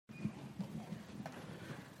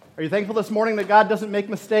Are you thankful this morning that God doesn't make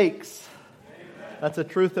mistakes? Amen. That's a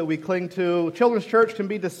truth that we cling to. Children's Church can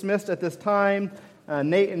be dismissed at this time.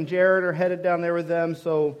 Nate and Jared are headed down there with them,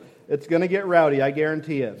 so it's going to get rowdy, I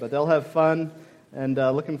guarantee it. But they'll have fun, and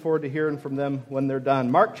looking forward to hearing from them when they're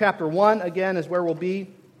done. Mark chapter 1, again, is where we'll be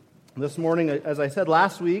this morning. As I said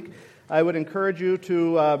last week, I would encourage you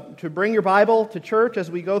to bring your Bible to church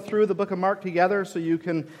as we go through the book of Mark together so you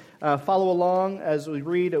can follow along as we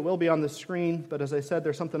read. It will be on the screen, but as I said,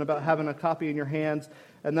 there's something about having a copy in your hands.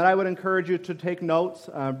 And then I would encourage you to take notes,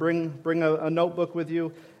 bring a notebook with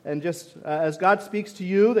you, and just as God speaks to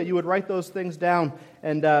you, that you would write those things down.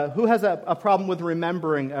 And who has a problem with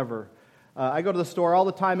remembering ever? I go to the store all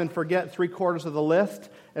the time and forget 3/4 of the list.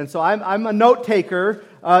 And so I'm a note taker,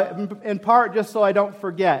 in part just so I don't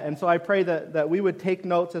forget. And so I pray that we would take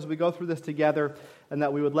notes as we go through this together and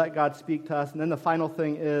that we would let God speak to us. And then the final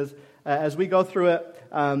thing is, as we go through it,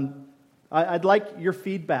 I'd like your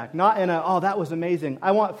feedback. Not in that was amazing.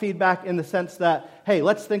 I want feedback in the sense that, hey,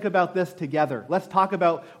 let's think about this together. Let's talk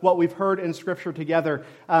about what we've heard in Scripture together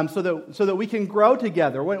so that we can grow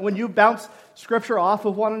together. When you bounce Scripture off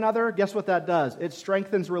of one another, guess what that does? It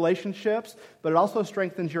strengthens relationships, but it also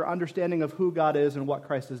strengthens your understanding of who God is and what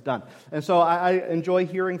Christ has done. And so I enjoy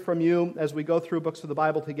hearing from you as we go through books of the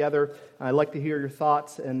Bible together. I like to hear your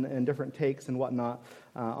thoughts and different takes and whatnot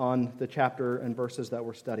on the chapter and verses that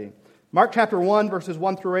we're studying. Mark chapter 1, verses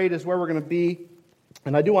 1 through 8 is where we're going to be.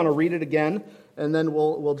 And I do want to read it again, and then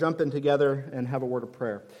we'll jump in together and have a word of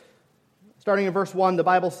prayer. Starting in verse 1, the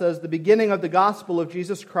Bible says, "The beginning of the gospel of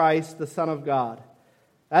Jesus Christ, the Son of God.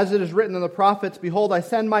 As it is written in the prophets, Behold, I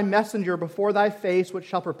send my messenger before thy face, which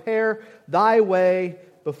shall prepare thy way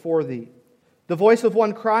before thee. The voice of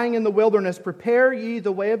one crying in the wilderness, Prepare ye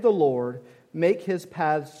the way of the Lord, make his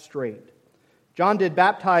paths straight. John did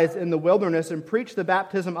baptize in the wilderness and preached the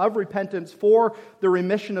baptism of repentance for the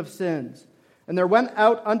remission of sins. And there went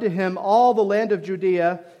out unto him all the land of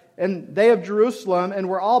Judea, and they of Jerusalem, and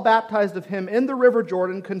were all baptized of him in the river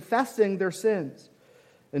Jordan, confessing their sins.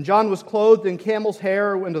 And John was clothed in camel's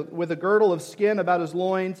hair, with a girdle of skin about his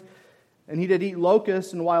loins, and he did eat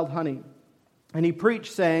locusts and wild honey. And he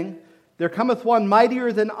preached, saying, There cometh one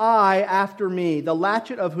mightier than I after me, the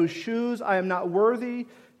latchet of whose shoes I am not worthy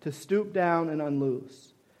to stoop down and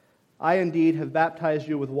unloose. I indeed have baptized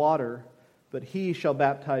you with water, but he shall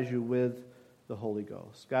baptize you with the Holy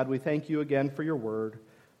Ghost." God, we thank you again for your word.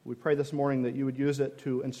 We pray this morning that you would use it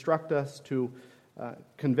to instruct us, to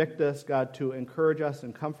convict us, God, to encourage us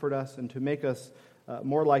and comfort us, and to make us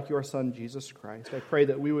more like your Son, Jesus Christ. I pray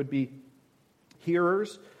that we would be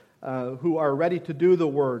hearers who are ready to do the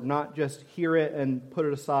word, not just hear it and put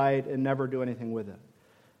it aside and never do anything with it.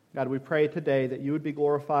 God, we pray today that you would be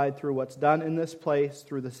glorified through what's done in this place,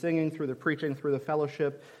 through the singing, through the preaching, through the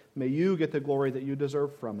fellowship. May you get the glory that you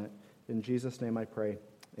deserve from it. In Jesus' name I pray.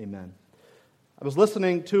 Amen. I was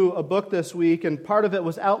listening to a book this week, and part of it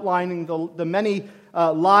was outlining the many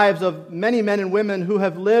lives of many men and women who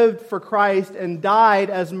have lived for Christ and died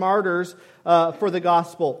as martyrs for the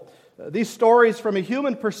gospel. These stories from a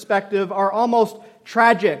human perspective are almost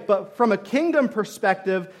tragic, but from a kingdom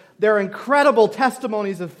perspective, they're incredible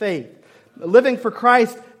testimonies of faith. Living for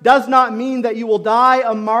Christ does not mean that you will die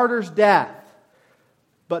a martyr's death,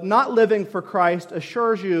 but not living for Christ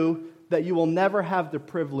assures you that you will never have the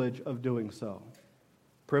privilege of doing so.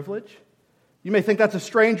 Privilege? You may think that's a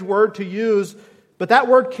strange word to use, but that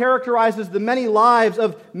word characterizes the many lives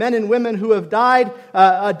of men and women who have died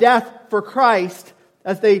a death for Christ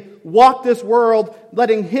as they walk this world,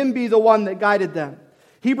 letting Him be the one that guided them.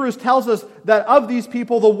 Hebrews tells us that of these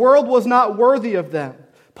people, the world was not worthy of them.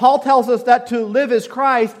 Paul tells us that to live is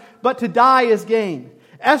Christ, but to die is gain.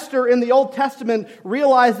 Esther in the Old Testament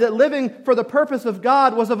realized that living for the purpose of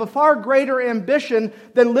God was of a far greater ambition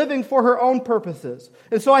than living for her own purposes.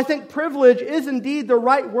 And so I think privilege is indeed the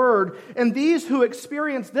right word. And these who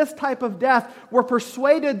experienced this type of death were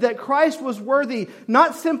persuaded that Christ was worthy,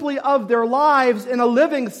 not simply of their lives in a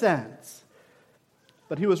living sense,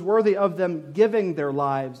 but He was worthy of them giving their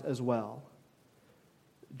lives as well.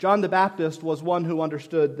 John the Baptist was one who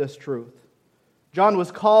understood this truth. John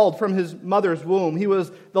was called from his mother's womb. He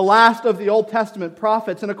was the last of the Old Testament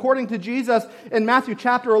prophets. And according to Jesus in Matthew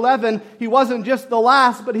chapter 11, he wasn't just the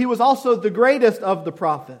last, but he was also the greatest of the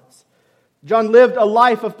prophets. John lived a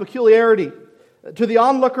life of peculiarity. To the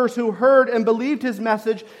onlookers who heard and believed his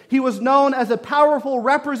message, he was known as a powerful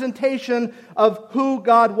representation of who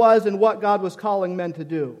God was and what God was calling men to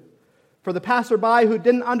do. For the passerby who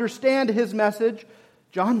didn't understand his message,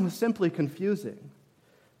 John was simply confusing.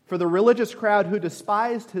 For the religious crowd who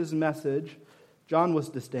despised his message, John was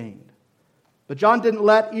disdained. But John didn't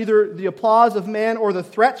let either the applause of man or the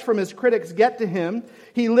threats from his critics get to him.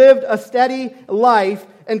 He lived a steady life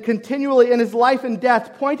and continually in his life and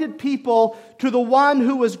death pointed people to the one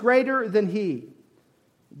who was greater than he.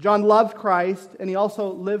 John loved Christ and he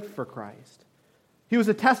also lived for Christ. He was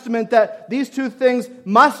a testament that these two things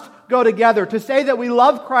must go together. To say that we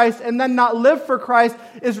love Christ and then not live for Christ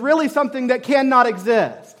is really something that cannot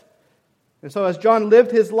exist. And so as John lived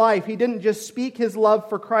his life, he didn't just speak his love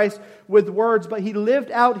for Christ with words, but he lived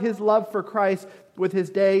out his love for Christ with his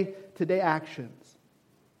day-to-day actions.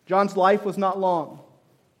 John's life was not long.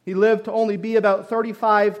 He lived to only be about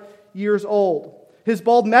 35 years old. His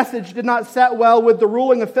bold message did not set well with the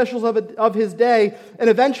ruling officials of his day, and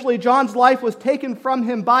eventually John's life was taken from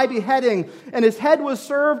him by beheading, and his head was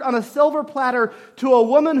served on a silver platter to a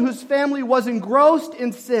woman whose family was engrossed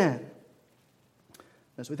in sin.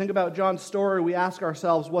 As we think about John's story, we ask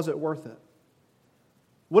ourselves, was it worth it?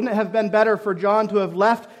 Wouldn't it have been better for John to have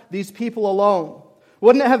left these people alone?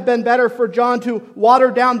 Wouldn't it have been better for John to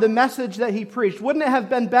water down the message that he preached? Wouldn't it have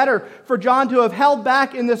been better for John to have held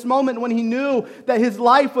back in this moment when he knew that his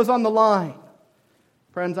life was on the line?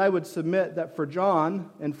 Friends, I would submit that for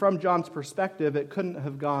John, and from John's perspective, it couldn't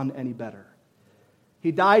have gone any better.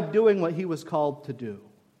 He died doing what he was called to do.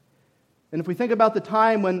 And if we think about the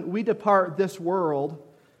time when we depart this world,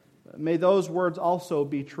 may those words also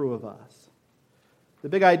be true of us. The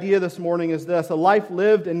big idea this morning is this: a life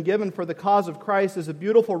lived and given for the cause of Christ is a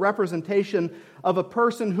beautiful representation of a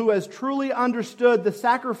person who has truly understood the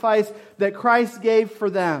sacrifice that Christ gave for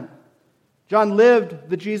them. John lived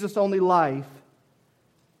the Jesus-only life,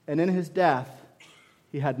 and in his death,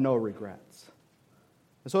 he had no regrets.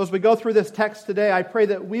 And so as we go through this text today, I pray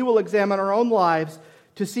that we will examine our own lives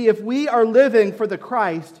to see if we are living for the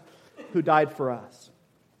Christ who died for us.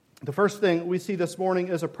 The first thing we see this morning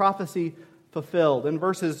is a prophecy fulfilled in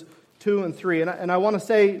verses 2 and 3. And I want to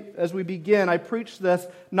say, as we begin, I preached this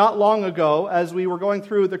not long ago as we were going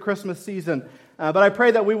through the Christmas season. But I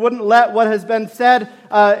pray that we wouldn't let what has been said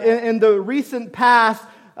in the recent past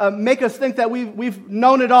make us think that we've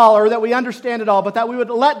known it all or that we understand it all, but that we would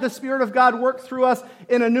let the Spirit of God work through us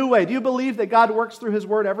in a new way. Do you believe that God works through His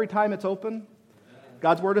Word every time it's open?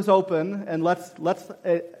 God's Word is open, and let's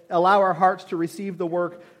allow our hearts to receive the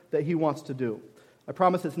work that He wants to do. I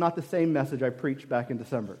promise it's not the same message I preached back in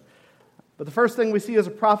December. But the first thing we see is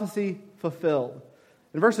a prophecy fulfilled.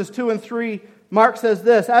 In verses 2 and 3, Mark says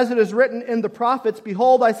this: "As it is written in the prophets,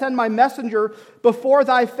 Behold, I send my messenger before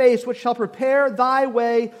thy face, which shall prepare thy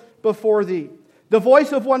way before thee. The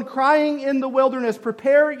voice of one crying in the wilderness,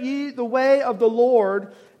 Prepare ye the way of the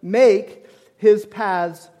Lord, make his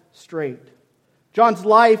paths straight." John's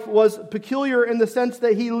life was peculiar in the sense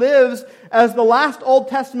that he lives as the last Old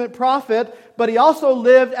Testament prophet, but he also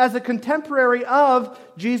lived as a contemporary of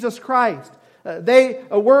Jesus Christ. They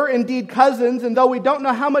were indeed cousins, and though we don't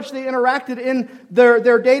know how much they interacted in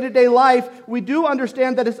their day-to-day life, we do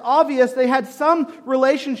understand that it's obvious they had some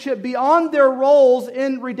relationship beyond their roles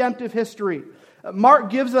in redemptive history. Mark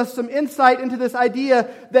gives us some insight into this idea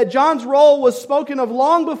that John's role was spoken of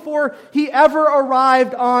long before he ever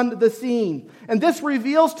arrived on the scene. And this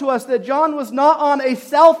reveals to us that John was not on a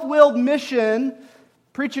self-willed mission,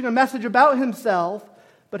 preaching a message about himself,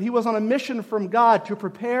 but he was on a mission from God to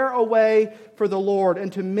prepare a way for the Lord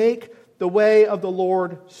and to make the way of the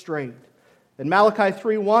Lord straight. In Malachi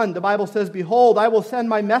 3:1, the Bible says, "Behold, I will send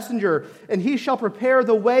my messenger, and he shall prepare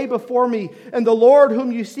the way before me. And the Lord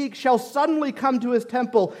whom you seek shall suddenly come to his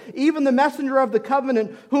temple, even the messenger of the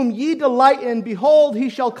covenant, whom ye delight in. Behold, he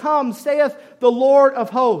shall come, saith the Lord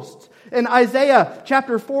of hosts." In Isaiah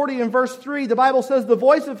chapter 40 and verse 3, the Bible says, "The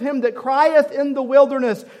voice of him that crieth in the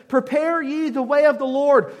wilderness, Prepare ye the way of the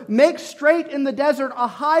Lord, make straight in the desert a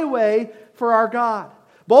highway for our God."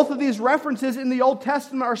 Both of these references in the Old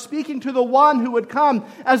Testament are speaking to the one who would come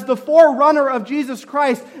as the forerunner of Jesus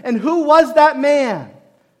Christ. And who was that man?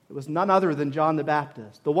 It was none other than John the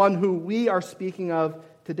Baptist, the one who we are speaking of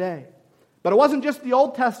today. But it wasn't just the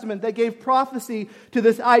Old Testament that gave prophecy to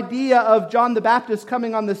this idea of John the Baptist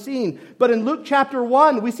coming on the scene. But in Luke chapter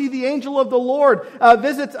 1, we see the angel of the Lord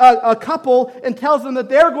visits a couple and tells them that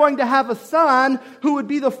they're going to have a son who would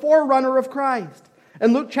be the forerunner of Christ.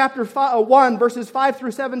 In Luke chapter 1, verses 5 through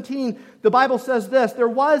 17, the Bible says this: "There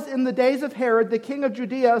was in the days of Herod, the king of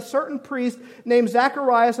Judea, a certain priest named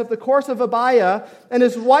Zacharias of the course of Abiah, and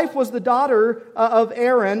his wife was the daughter of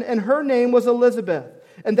Aaron, and her name was Elizabeth.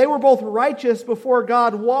 And they were both righteous before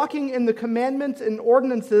God, walking in the commandments and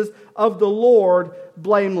ordinances of the Lord,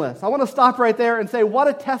 blameless." I want to stop right there and say, what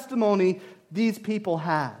a testimony these people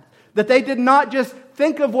had. That they did not just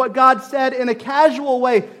think of what God said in a casual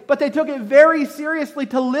way, but they took it very seriously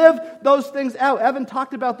to live those things out. Evan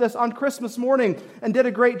talked about this on Christmas morning and did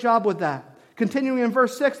a great job with that. Continuing in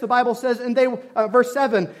verse 6, the Bible says, verse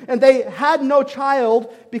 7, and they had no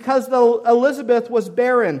child because Elizabeth was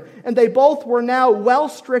barren, and they both were now well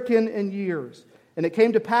stricken in years. And it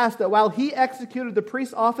came to pass that while he executed the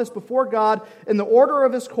priest's office before God in the order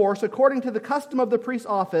of his course, according to the custom of the priest's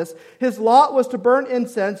office, his lot was to burn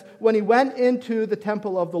incense when he went into the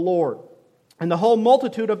temple of the Lord. And the whole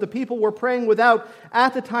multitude of the people were praying without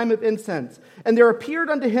at the time of incense. And there appeared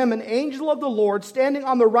unto him an angel of the Lord standing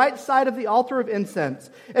on the right side of the altar of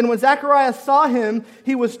incense. And when Zacharias saw him,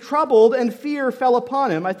 he was troubled, and fear fell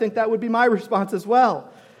upon him. I think that would be my response as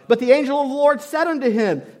well. But the angel of the Lord said unto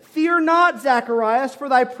him, Fear not, Zacharias, for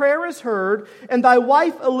thy prayer is heard, and thy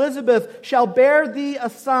wife Elizabeth shall bear thee a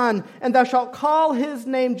son, and thou shalt call his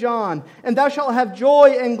name John. And thou shalt have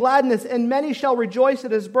joy and gladness, and many shall rejoice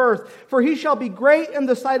at his birth. For he shall be great in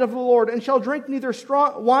the sight of the Lord, and shall drink neither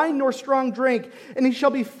strong wine nor strong drink. And he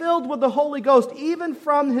shall be filled with the Holy Ghost, even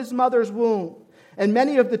from his mother's womb. And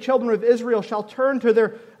many of the children of Israel shall turn to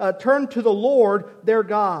the Lord their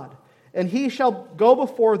God. And he shall go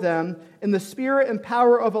before them in the spirit and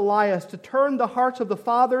power of Elias, to turn the hearts of the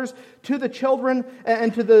fathers to the children,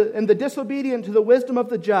 and the disobedient to the wisdom of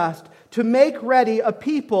the just, to make ready a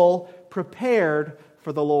people prepared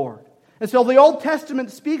for the Lord. And so the Old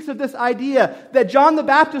Testament speaks of this idea that John the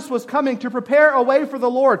Baptist was coming to prepare a way for the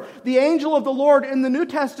Lord. The angel of the Lord in the New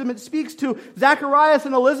Testament speaks to Zacharias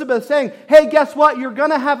and Elizabeth saying, hey, guess what? You're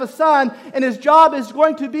going to have a son, and his job is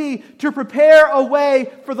going to be to prepare a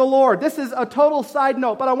way for the Lord. This is a total side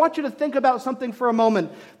note, but I want you to think about something for a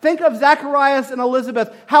moment. Think of Zacharias and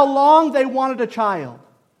Elizabeth, how long they wanted a child.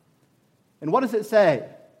 And what does it say?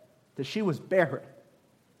 That she was barren.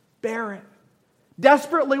 Barren.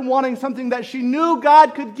 Desperately wanting something that she knew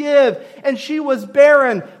God could give, and she was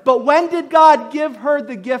barren. But when did God give her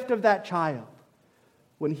the gift of that child?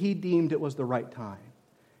 When he deemed it was the right time.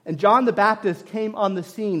 And John the Baptist came on the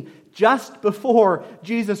scene just before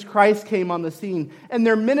Jesus Christ came on the scene. And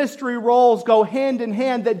their ministry roles go hand in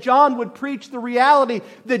hand, that John would preach the reality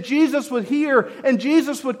that Jesus would hear, and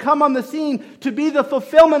Jesus would come on the scene to be the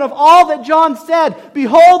fulfillment of all that John said.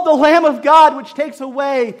 Behold the Lamb of God, which takes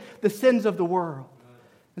away the sins of the world.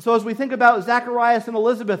 And so as we think about Zacharias and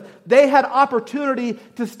Elizabeth, they had opportunity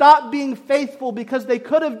to stop being faithful because they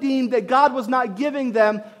could have deemed that God was not giving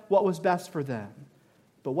them what was best for them.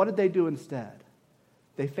 But what did they do instead?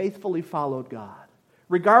 They faithfully followed God.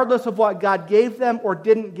 Regardless of what God gave them or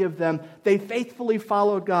didn't give them, they faithfully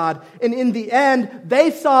followed God. And in the end,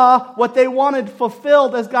 they saw what they wanted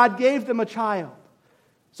fulfilled as God gave them a child.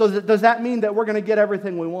 So does that mean that we're going to get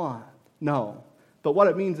everything we want? No. But what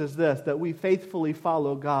it means is this, that we faithfully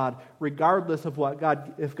follow God regardless of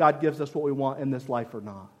if God gives us what we want in this life or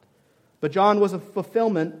not. But John was a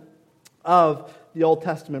fulfillment of the Old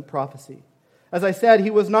Testament prophecy. As I said,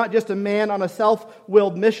 he was not just a man on a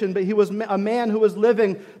self-willed mission, but he was a man who was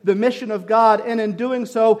living the mission of God, and in doing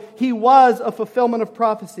so, he was a fulfillment of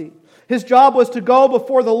prophecy. His job was to go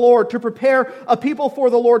before the Lord, to prepare a people for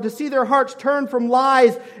the Lord, to see their hearts turn from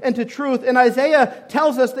lies and to truth. And Isaiah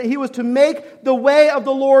tells us that he was to make the way of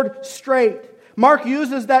the Lord straight. Mark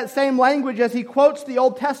uses that same language as he quotes the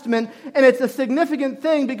Old Testament, and it's a significant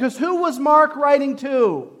thing because who was Mark writing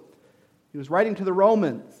to? He was writing to the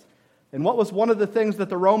Romans. And what was one of the things that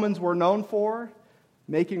the Romans were known for?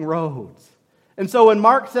 Making roads. And so when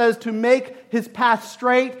Mark says to make his path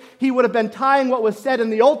straight, he would have been tying what was said in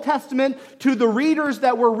the Old Testament to the readers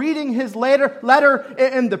that were reading his letter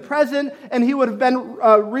in the present, and he would have been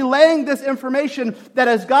relaying this information that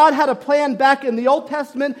as God had a plan back in the Old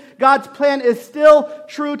Testament, God's plan is still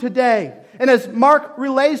true today. And as Mark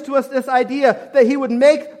relays to us this idea that he would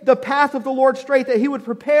make the path of the Lord straight, that he would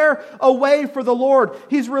prepare a way for the Lord,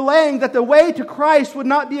 he's relaying that the way to Christ would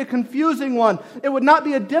not be a confusing one. It would not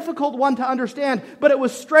be a difficult one to understand, but it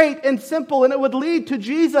was straight and simple, and it would lead to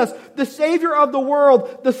Jesus, the Savior of the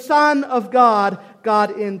world, the Son of God,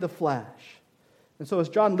 God in the flesh. And so as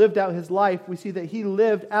John lived out his life, we see that he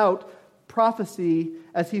lived out prophecy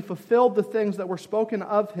as he fulfilled the things that were spoken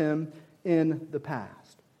of him in the past.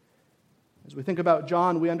 As we think about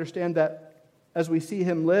John, we understand that as we see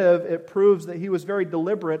him live, it proves that he was very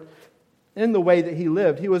deliberate in the way that he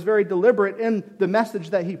lived. He was very deliberate in the message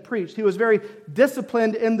that he preached. He was very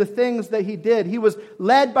disciplined in the things that he did. He was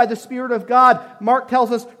led by the Spirit of God, Mark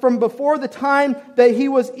tells us, from before the time that he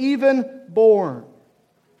was even born.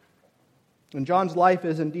 And John's life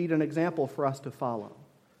is indeed an example for us to follow.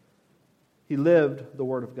 He lived the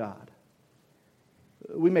Word of God.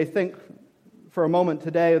 We may think for a moment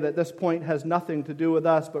today that this point has nothing to do with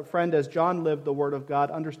us, but friend, as John lived the Word of God,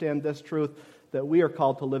 understand this truth, that we are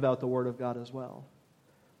called to live out the Word of God as well.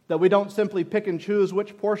 That we don't simply pick and choose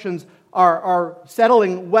which portions are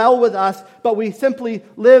settling well with us, but we simply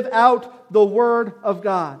live out the Word of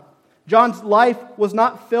God. John's life was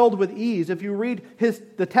not filled with ease. If you read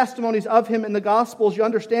the testimonies of him in the Gospels, you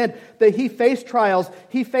understand that he faced trials,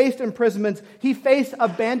 he faced imprisonments, he faced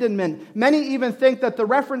abandonment. Many even think that the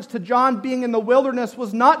reference to John being in the wilderness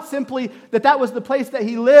was not simply that was the place that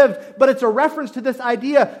he lived, but it's a reference to this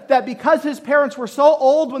idea that because his parents were so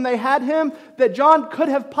old when they had him, that John could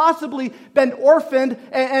have possibly been orphaned,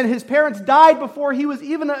 and his parents died before he was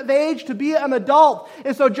even of age to be an adult.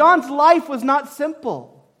 And so John's life was not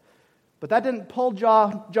simple. But that didn't pull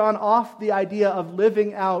John off the idea of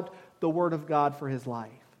living out the Word of God for his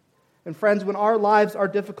life. And friends, when our lives are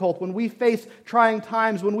difficult, when we face trying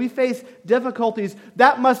times, when we face difficulties,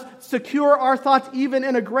 that must secure our thoughts even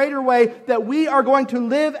in a greater way that we are going to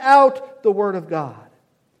live out the Word of God.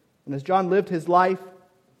 And as John lived his life,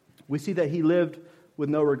 we see that he lived with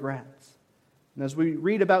no regrets. And as we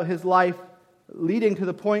read about his life leading to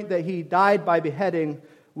the point that he died by beheading,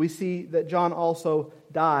 we see that John also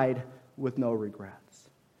died with no regrets.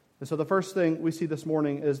 And so the first thing we see this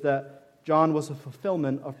morning is that John was a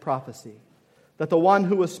fulfillment of prophecy. That the one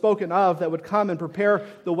who was spoken of that would come and prepare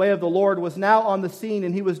the way of the Lord was now on the scene,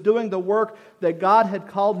 and he was doing the work that God had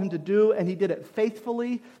called him to do, and he did it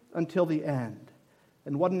faithfully until the end.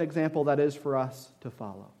 And what an example that is for us to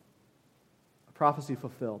follow. A prophecy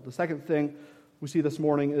fulfilled. The second thing we see this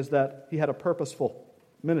morning is that he had a purposeful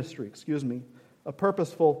ministry. A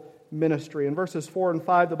purposeful ministry. In verses 4 and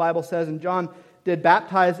 5, the Bible says, "And John did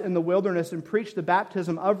baptize in the wilderness and preached the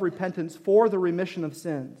baptism of repentance for the remission of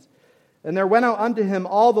sins. And there went out unto him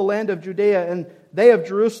all the land of Judea, and they of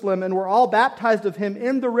Jerusalem, and were all baptized of him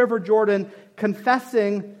in the river Jordan,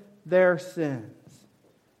 confessing their sins."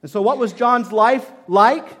 And so what was John's life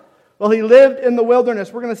like? Well, he lived in the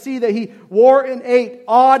wilderness. We're going to see that he wore and ate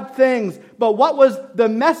odd things. But what was the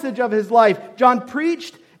message of his life? John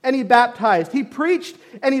preached and he baptized. He preached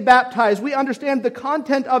and he baptized. We understand the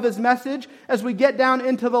content of his message as we get down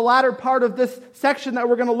into the latter part of this section that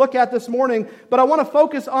we're going to look at this morning. But I want to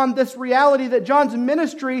focus on this reality that John's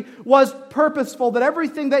ministry was purposeful, that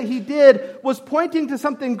everything that he did was pointing to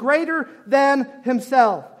something greater than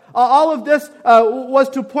himself. All of this was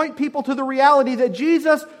to point people to the reality that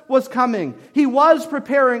Jesus was coming. He was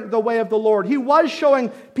preparing the way of the Lord. He was showing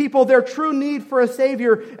people their true need for a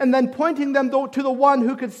Savior and then pointing them to the one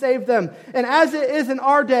who could save them. And as it is in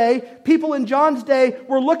our day, people in John's day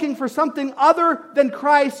were looking for something other than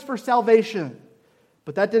Christ for salvation.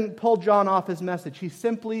 But that didn't pull John off his message. He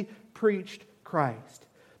simply preached Christ.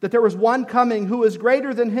 That there was one coming who was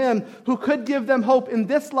greater than him, who could give them hope in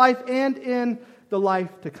this life and in the life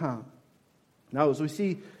to come. Now, as we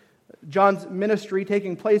see John's ministry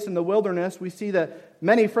taking place in the wilderness, we see that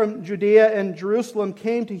many from Judea and Jerusalem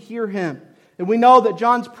came to hear him. And we know that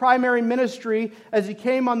John's primary ministry as he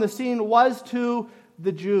came on the scene was to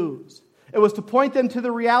the Jews. It was to point them to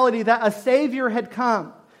the reality that a Savior had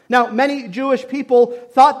come. Now, many Jewish people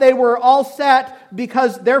thought they were all set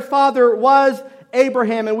because their father was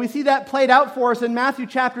Abraham, and we see that played out for us in Matthew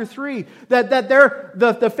chapter 3, that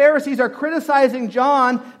the Pharisees are criticizing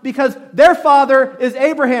John because their father is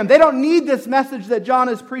Abraham. They don't need this message that John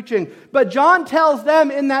is preaching. But John tells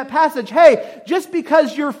them in that passage, hey, just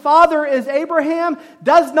because your father is Abraham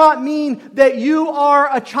does not mean that you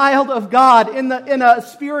are a child of God in a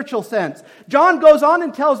spiritual sense. John goes on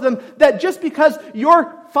and tells them that just because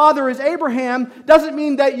your father is Abraham doesn't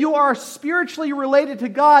mean that you are spiritually related to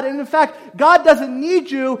God. And in fact, God doesn't need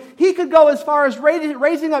you. He could go as far as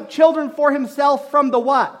raising up children for himself from the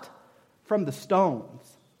what? From the stones.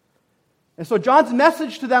 And so John's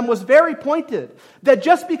message to them was very pointed, that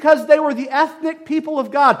just because they were the ethnic people of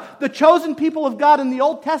God, the chosen people of God in the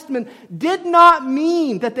Old Testament, did not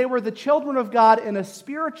mean that they were the children of God in a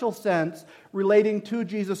spiritual sense relating to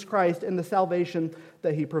Jesus Christ and the salvation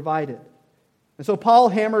that he provided. And so Paul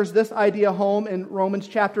hammers this idea home in Romans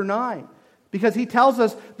chapter 9, because he tells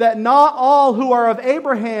us that not all who are of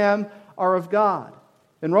Abraham are of God.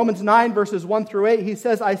 In Romans 9, verses 1 through 8, he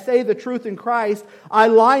says, I say the truth in Christ, I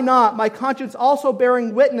lie not, my conscience also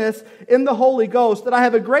bearing witness in the Holy Ghost, that I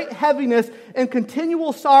have a great heaviness and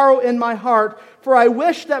continual sorrow in my heart, for I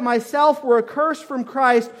wish that myself were accursed from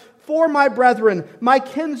Christ for my brethren, my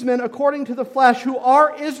kinsmen according to the flesh, who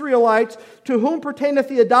are Israelites, to whom pertaineth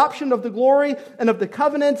the adoption of the glory and of the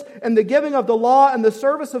covenants and the giving of the law and the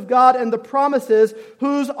service of God and the promises,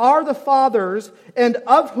 whose are the fathers, and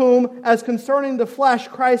of whom, as concerning the flesh,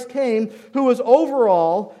 Christ came, who is over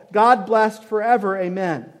all, God blessed forever.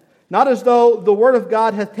 Amen. Not as though the word of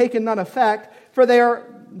God hath taken none effect, for they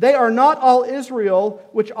are not all Israel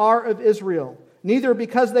which are of Israel. Neither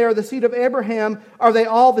because they are the seed of Abraham are they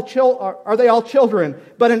all children.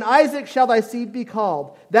 But in Isaac shall thy seed be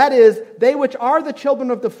called. That is, they which are the children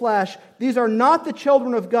of the flesh, these are not the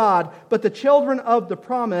children of God, but the children of the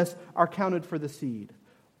promise are counted for the seed.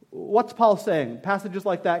 What's Paul saying? Passages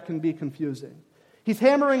like that can be confusing. He's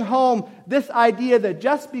hammering home this idea that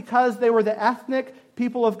just because they were the ethnic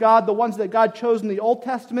people of God, the ones that God chose in the Old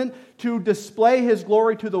Testament to display His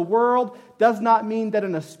glory to the world, does not mean that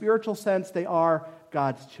in a spiritual sense they are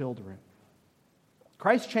God's children.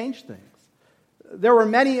 Christ changed things. There were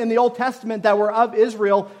many in the Old Testament that were of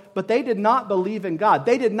Israel, but they did not believe in God.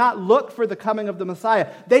 They did not look for the coming of the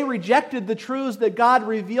Messiah. They rejected the truths that God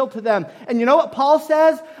revealed to them. And you know what Paul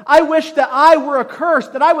says? I wish that I were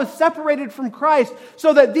accursed, that I was separated from Christ,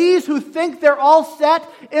 so that these who think they're all set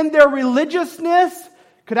in their religiousness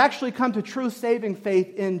could actually come to true saving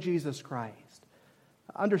faith in Jesus Christ.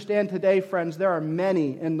 Understand today, friends, there are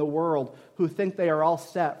many in the world who think they are all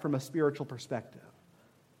set from a spiritual perspective.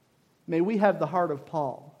 May we have the heart of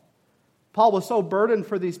Paul. Paul was so burdened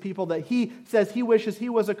for these people that he says he wishes he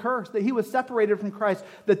was accursed, that he was separated from Christ,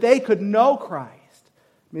 that they could know Christ.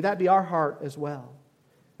 May that be our heart as well.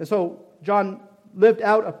 And so John lived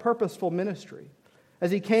out a purposeful ministry. As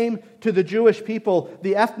he came to the Jewish people,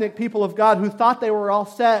 the ethnic people of God who thought they were all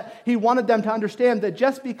set, he wanted them to understand that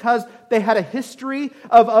just because they had a history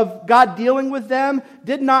of God dealing with them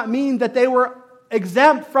did not mean that they were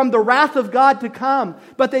exempt from the wrath of God to come,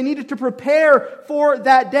 but they needed to prepare for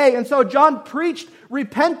that day. And so John preached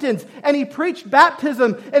repentance and he preached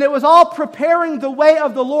baptism, and it was all preparing the way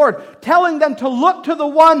of the Lord, telling them to look to the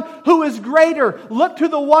one who is greater, look to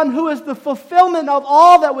the one who is the fulfillment of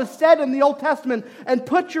all that was said in the Old Testament, and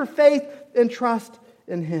put your faith and trust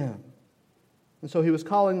in Him. And so he was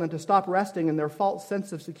calling them to stop resting in their false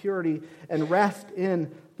sense of security and rest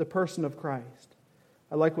in the person of Christ.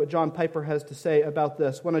 I like what John Piper has to say about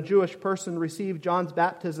this. When a Jewish person received John's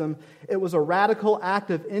baptism, it was a radical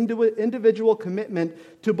act of individual commitment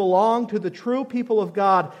to belong to the true people of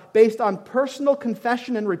God based on personal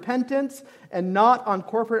confession and repentance, and not on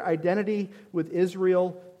corporate identity with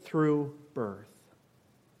Israel through birth.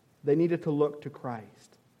 They needed to look to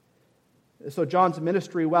Christ. So John's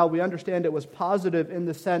ministry, while we understand it was positive in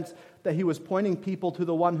the sense that he was pointing people to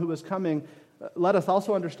the one who was coming, let us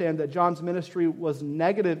also understand that John's ministry was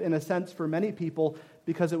negative in a sense for many people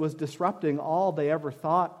because it was disrupting all they ever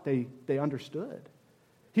thought they understood.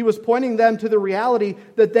 He was pointing them to the reality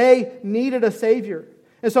that they needed a Savior.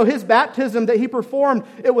 And so his baptism that he performed,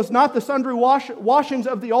 it was not the sundry washings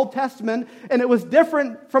of the Old Testament, and it was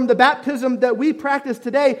different from the baptism that we practice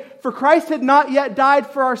today, for Christ had not yet died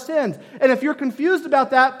for our sins. And if you're confused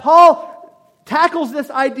about that, Paul tackles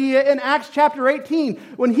this idea in Acts chapter 18.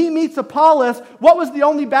 When he meets Apollos, what was the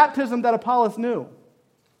only baptism that Apollos knew?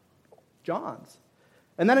 John's.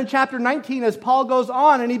 And then in chapter 19, as Paul goes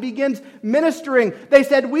on and he begins ministering, they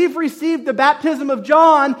said, we've received the baptism of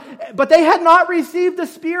John, but they had not received the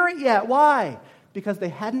Spirit yet. Why? Because they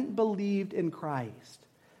hadn't believed in Christ.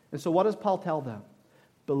 And so what does Paul tell them?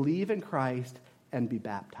 Believe in Christ and be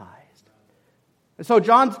baptized. And so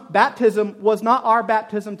John's baptism was not our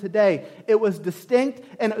baptism today. It was distinct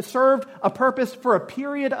and it served a purpose for a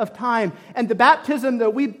period of time. And the baptism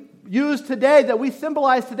that we use today, that we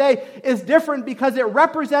symbolize today, is different because it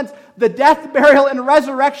represents the death, burial, and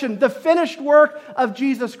resurrection, the finished work of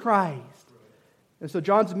Jesus Christ. And so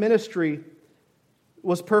John's ministry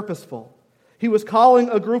was purposeful. He was calling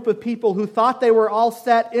a group of people who thought they were all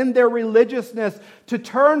set in their religiousness to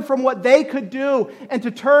turn from what they could do and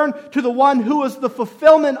to turn to the one who was the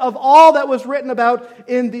fulfillment of all that was written about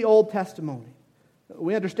in the Old Testament.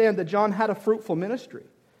 We understand that John had a fruitful ministry.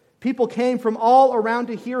 People came from all around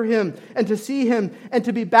to hear him and to see him and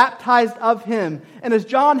to be baptized of him. And as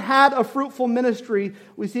John had a fruitful ministry,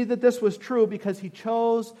 we see that this was true because he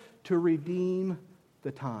chose to redeem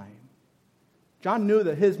the time. John knew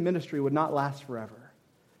that his ministry would not last forever.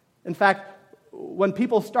 In fact, when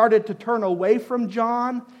people started to turn away from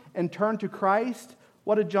John and turn to Christ,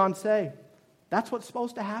 what did John say? That's what's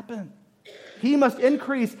supposed to happen. He must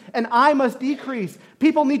increase and I must decrease.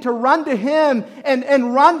 People need to run to him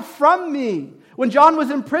and run from me. When John was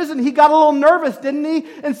in prison, he got a little nervous, didn't he?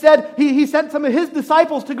 And said, he sent some of his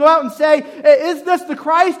disciples to go out and say, is this the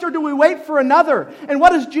Christ or do we wait for another? And what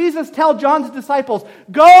does Jesus tell John's disciples?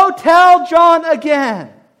 Go tell John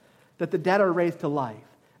again that the dead are raised to life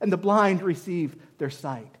and the blind receive their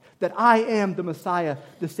sight. That I am the Messiah,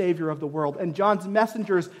 the Savior of the world. And John's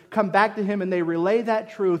messengers come back to him and they relay that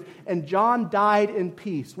truth. And John died in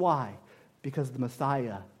peace. Why? Because the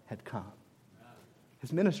Messiah had come.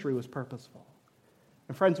 His ministry was purposeful.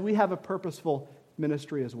 And friends, we have a purposeful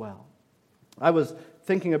ministry as well. I was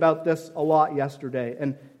thinking about this a lot yesterday.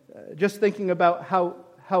 And just thinking about how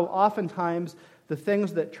oftentimes the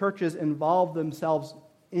things that churches involve themselves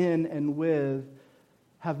in and with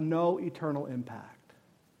have no eternal impact.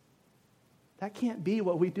 That can't be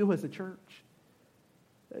what we do as a church.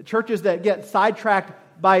 Churches that get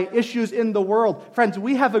sidetracked by issues in the world. Friends,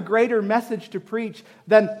 we have a greater message to preach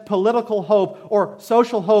than political hope or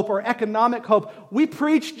social hope or economic hope. We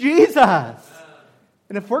preach Jesus.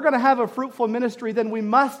 And if we're going to have a fruitful ministry, then we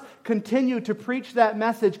must continue to preach that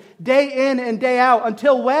message day in and day out.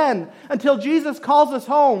 Until when? Until Jesus calls us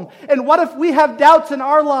home. And what if we have doubts in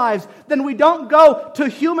our lives? Then we don't go to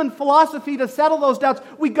human philosophy to settle those doubts.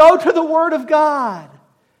 We go to the Word of God.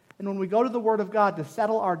 And when we go to the Word of God to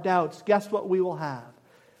settle our doubts, guess what we will have?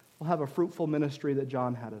 We'll have a fruitful ministry that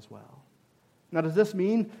John had as well. Now, does this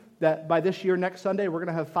mean that by this year, next Sunday, we're going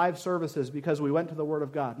to have 5 services because we went to the Word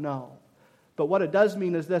of God? No. But what it does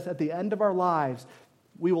mean is this: at the end of our lives,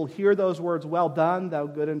 we will hear those words, "Well done, thou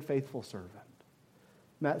good and faithful servant."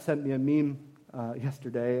 Matt sent me a meme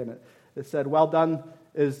yesterday, and it said, "Well done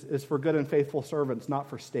is for good and faithful servants, not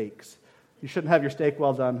for steaks." You shouldn't have your steak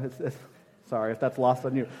well done. Sorry if that's lost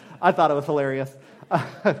on you. I thought it was hilarious.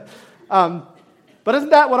 But isn't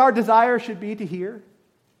that what our desire should be to hear?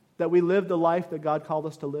 That we live the life that God called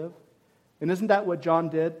us to live? And isn't that what John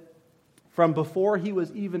did? From before he was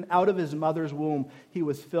even out of his mother's womb, he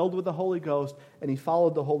was filled with the Holy Ghost, and he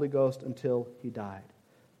followed the Holy Ghost until he died.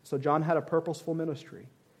 So John had a purposeful ministry.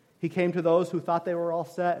 He came to those who thought they were all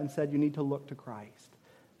set and said, you need to look to Christ.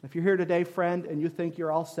 If you're here today, friend, and you think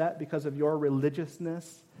you're all set because of your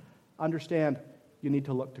religiousness, understand you need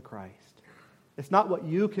to look to Christ. It's not what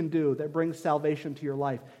you can do that brings salvation to your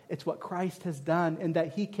life. It's what Christ has done, and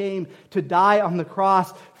that He came to die on the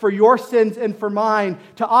cross for your sins and for mine,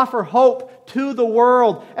 to offer hope to the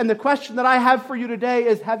world. And the question that I have for you today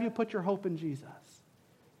is, have you put your hope in Jesus?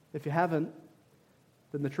 If you haven't,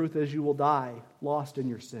 then the truth is you will die lost in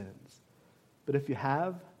your sins. But if you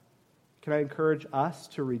have, can I encourage us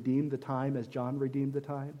to redeem the time as John redeemed the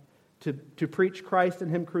time? To preach Christ and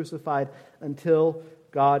Him crucified until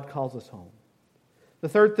God calls us home. The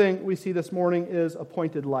third thing we see this morning is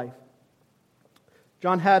appointed life.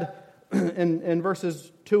 John had, in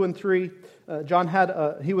verses 2 and 3,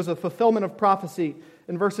 he was a fulfillment of prophecy.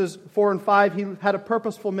 In verses 4 and 5, he had a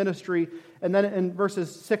purposeful ministry. And then in verses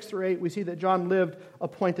 6 through 8, we see that John lived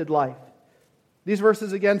appointed life. These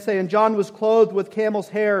verses again say, and John was clothed with camel's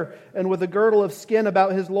hair and with a girdle of skin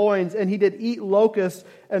about his loins, and he did eat locusts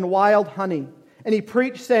and wild honey. And he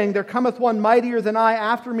preached, saying, there cometh one mightier than I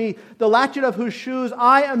after me, the latchet of whose shoes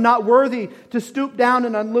I am not worthy to stoop down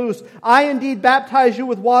and unloose. I indeed baptize you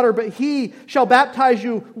with water, but he shall baptize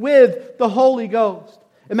you with the Holy Ghost.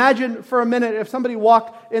 Imagine for a minute if somebody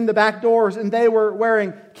walked in the back doors and they were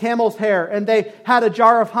wearing camel's hair and they had a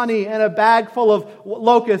jar of honey and a bag full of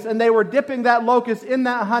locusts, and they were dipping that locust in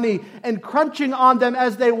that honey and crunching on them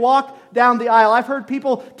as they walked down the aisle. I've heard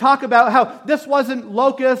people talk about how this wasn't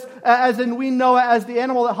locust as in we know it as the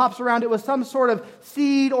animal that hops around. It was some sort of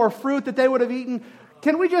seed or fruit that they would have eaten.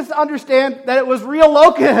 Can we just understand that it was real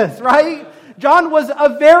locusts, right? John was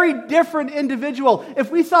a very different individual.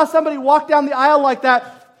 If we saw somebody walk down the aisle like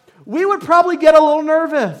that, we would probably get a little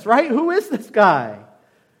nervous, right? Who is this guy?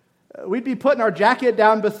 We'd be putting our jacket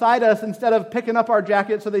down beside us instead of picking up our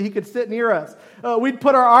jacket so that he could sit near us. We'd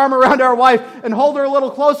put our arm around our wife and hold her a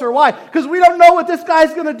little closer. Why? Because we don't know what this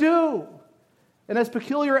guy's going to do. And as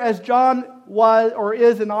peculiar as John was or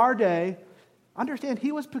is in our day, understand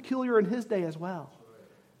he was peculiar in his day as well.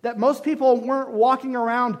 That most people weren't walking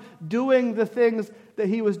around doing the things that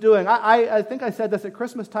he was doing. I think I said this at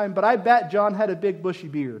Christmas time, but I bet John had a big bushy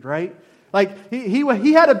beard, right? Like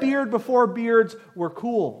he had a beard before beards were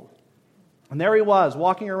cool. And there he was,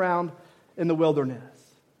 walking around in the wilderness,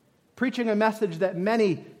 preaching a message that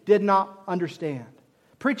many did not understand,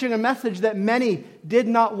 preaching a message that many did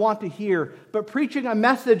not want to hear, but preaching a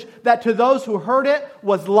message that to those who heard it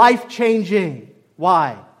was life-changing.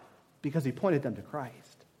 Why? Because he pointed them to Christ.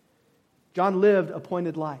 John lived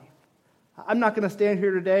appointed life. I'm not going to stand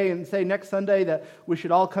here today and say next Sunday that we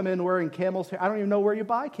should all come in wearing camel's hair. I don't even know where you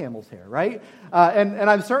buy camel's hair, right? And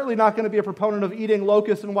I'm certainly not going to be a proponent of eating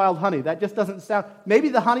locusts and wild honey. That just doesn't sound... Maybe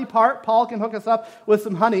the honey part, Paul can hook us up with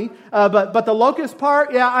some honey. But the locust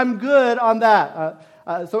part, yeah, I'm good on that.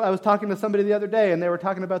 So I was talking to somebody the other day, and they were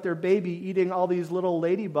talking about their baby eating all these little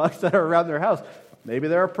ladybugs that are around their house. Maybe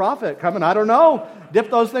they're a prophet coming, I don't know.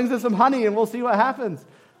 Dip those things in some honey, and we'll see what happens.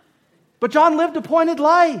 But John lived a pointed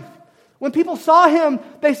life. When people saw him,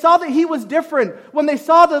 they saw that he was different. When they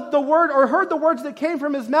saw the word or heard the words that came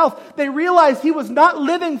from his mouth, they realized he was not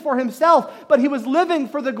living for himself, but he was living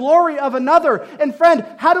for the glory of another. And friend,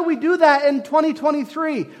 how do we do that in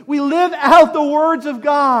 2023? We live out the words of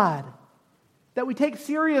God. That we take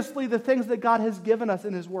seriously the things that God has given us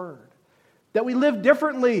in his word. That we live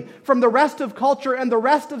differently from the rest of culture and the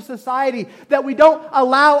rest of society. That we don't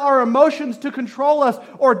allow our emotions to control us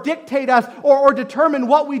or dictate us or determine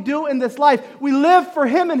what we do in this life. We live for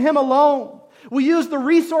him and him alone. We use the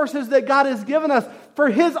resources that God has given us for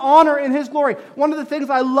his honor and his glory. One of the things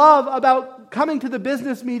I love about coming to the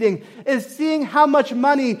business meeting is seeing how much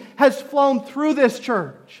money has flown through this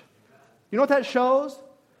church. You know what that shows?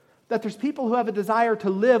 That there's people who have a desire to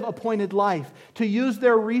live a pointed life, to use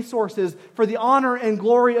their resources for the honor and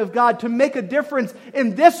glory of God, to make a difference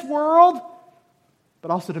in this world,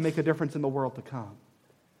 but also to make a difference in the world to come.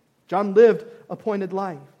 John lived a pointed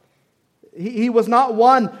life. He was not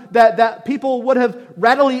one that people would have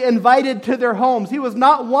readily invited to their homes. He was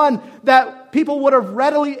not one that people would have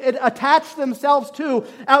readily attached themselves to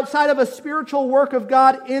outside of a spiritual work of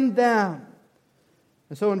God in them.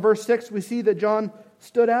 And so in verse 6, we see that John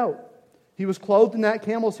stood out. He was clothed in that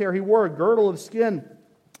camel's hair. He wore a girdle of skin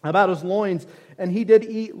about his loins, and he did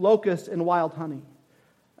eat locusts and wild honey.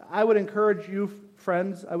 I would encourage you,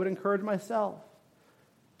 friends, I would encourage myself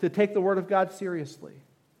to take the Word of God seriously,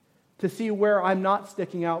 to see where I'm not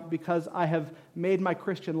sticking out because I have made my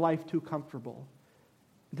Christian life too comfortable,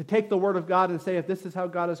 to take the Word of God and say, if this is how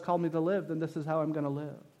God has called me to live, then this is how I'm going to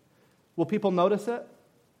live. Will people notice it?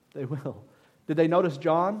 They will. Did they notice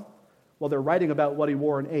John? Well, they're writing about what he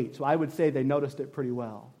wore and ate, so I would say they noticed it pretty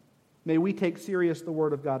well. May we take serious the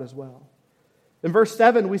Word of God as well. In verse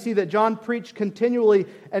 7, we see that John preached continually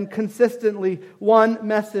and consistently one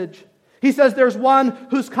message. He says, there's one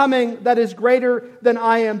who's coming that is greater than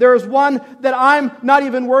I am. There is one that I'm not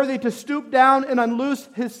even worthy to stoop down and unloose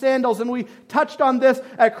his sandals. And we touched on this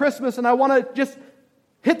at Christmas, and I want to just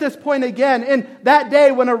hit this point again. In that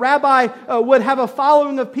day when a rabbi would have a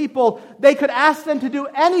following of people, they could ask them to do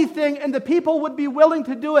anything and the people would be willing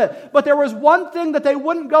to do it. But there was one thing that they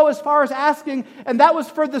wouldn't go as far as asking, and that was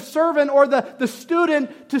for the servant or the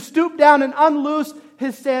student to stoop down and unloose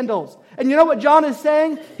his sandals. And you know what John is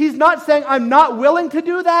saying? He's not saying, I'm not willing to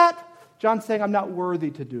do that. John's saying, I'm not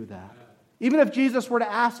worthy to do that. Even if Jesus were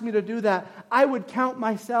to ask me to do that, I would count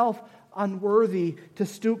myself unworthy to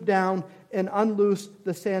stoop down and unloose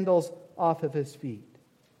the sandals off of his feet.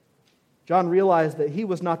 John realized that he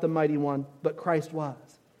was not the mighty one, but Christ was.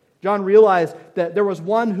 John realized that there was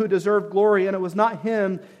one who deserved glory, and it was not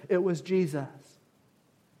him, it was Jesus.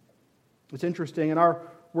 It's interesting in our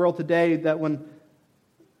world today that when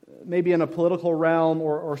maybe in a political realm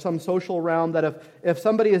or some social realm, that if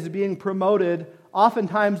somebody is being promoted,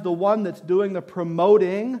 oftentimes the one that's doing the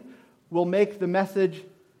promoting will make the message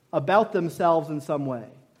about themselves in some way.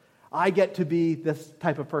 I get to be this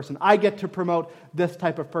type of person. I get to promote this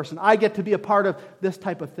type of person. I get to be a part of this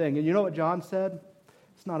type of thing. And you know what John said?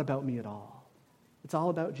 It's not about me at all. It's all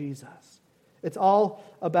about Jesus. It's all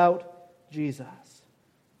about Jesus.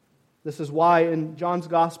 This is why in John's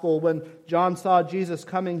gospel, when John saw Jesus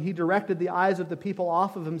coming, he directed the eyes of the people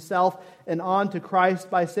off of himself and on to Christ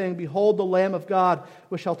by saying, "Behold the Lamb of God,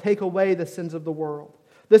 which shall take away the sins of the world."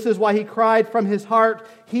 This is why he cried from his heart,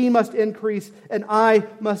 "He must increase and I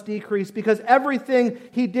must decrease," because everything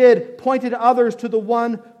he did pointed others to the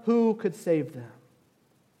one who could save them.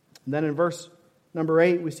 And then in verse number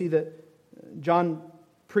 8, we see that John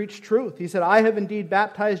preached truth. He said, "I have indeed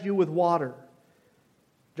baptized you with water."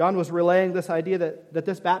 John was relaying this idea that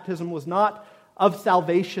this baptism was not of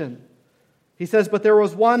salvation. He says, "But there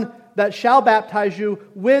was one that shall baptize you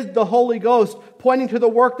with the Holy Ghost," pointing to the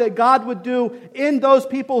work that God would do in those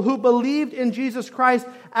people who believed in Jesus Christ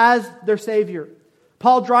as their Savior.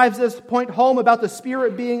 Paul drives this point home about the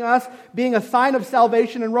Spirit being us, being a sign of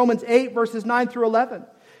salvation in Romans 8, verses 9 through 11.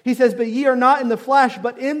 He says, "But ye are not in the flesh,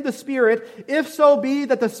 but in the Spirit, if so be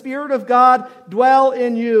that the Spirit of God dwell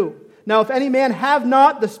in you. Now, if any man have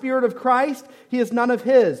not the Spirit of Christ, he is none of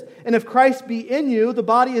his. And if Christ be in you, the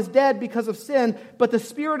body is dead because of sin, but the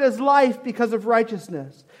Spirit is life because of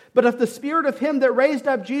righteousness. But if the Spirit of him that raised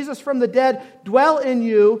up Jesus from the dead dwell in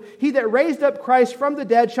you, he that raised up Christ from the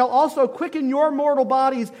dead shall also quicken your mortal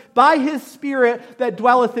bodies by his Spirit that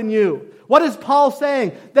dwelleth in you. What is Paul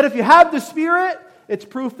saying? That if you have the Spirit, it's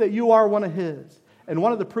proof that you are one of his. And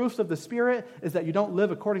one of the proofs of the Spirit is that you don't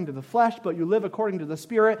live according to the flesh, but you live according to the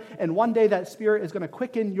Spirit. And one day that Spirit is going to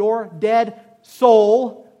quicken your dead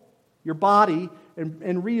soul, your body,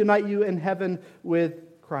 and reunite you in heaven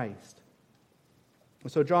with Christ.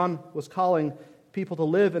 So John was calling people to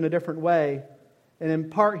live in a different way. And in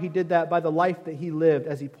part, he did that by the life that he lived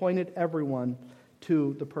as he pointed everyone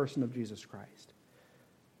to the person of Jesus Christ.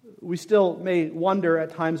 We still may wonder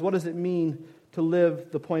at times, what does it mean to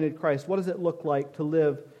live the pointed Christ? What does it look like to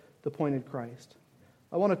live the pointed Christ?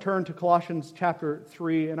 I want to turn to Colossians chapter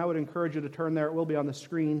 3, and I would encourage you to turn there. It will be on the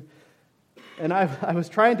screen. And I was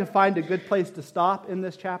trying to find a good place to stop in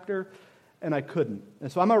this chapter, and I couldn't.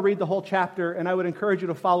 And so I'm going to read the whole chapter, and I would encourage you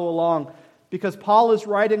to follow along, because Paul is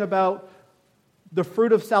writing about the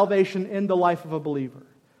fruit of salvation in the life of a believer.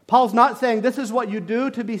 Paul's not saying this is what you do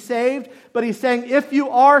to be saved, but he's saying if you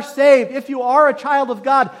are saved, if you are a child of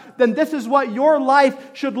God, then this is what your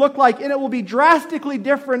life should look like, and it will be drastically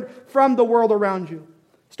different from the world around you.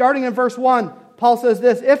 Starting in verse 1, Paul says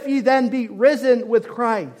this, "If ye then be risen with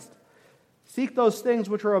Christ, seek those things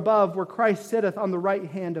which are above, where Christ sitteth on the right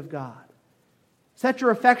hand of God. Set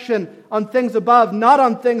your affection on things above, not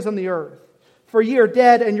on things on the earth. For ye are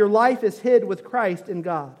dead, and your life is hid with Christ in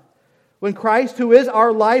God. When Christ, who is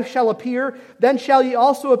our life, shall appear, then shall ye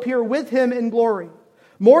also appear with him in glory.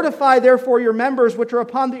 Mortify therefore your members which are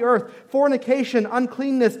upon the earth, fornication,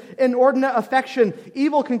 uncleanness, inordinate affection,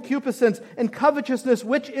 evil concupiscence, and covetousness,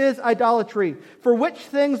 which is idolatry. For which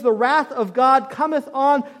things the wrath of God cometh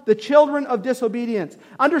on the children of disobedience."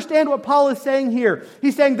 Understand what Paul is saying here.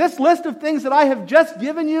 He's saying this list of things that I have just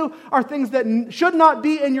given you are things that should not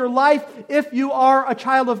be in your life if you are a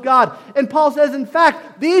child of God. And Paul says, in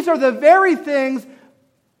fact, these are the very things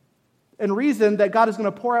and reason that God is going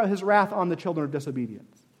to pour out his wrath on the children of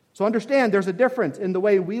disobedience. So understand, there's a difference in the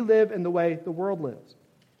way we live and the way the world lives.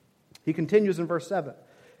 He continues in verse 7.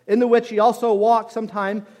 "In the which ye also walked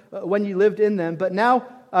sometime when ye lived in them, but now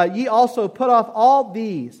ye also put off all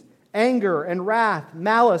these, anger and wrath,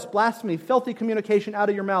 malice, blasphemy, filthy communication out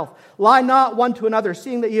of your mouth. Lie not one to another,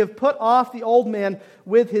 seeing that ye have put off the old man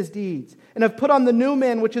with his deeds, and have put on the new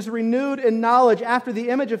man, which is renewed in knowledge after the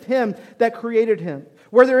image of him that created him.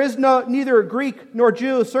 Where there is neither Greek nor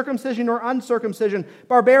Jew, circumcision nor uncircumcision,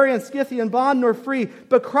 barbarian, Scythian, bond nor free,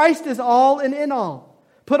 but Christ is all and in all.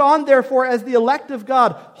 Put on therefore as the elect of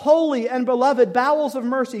God, holy and beloved, bowels of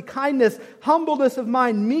mercy, kindness, humbleness of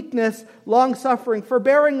mind, meekness, long-suffering,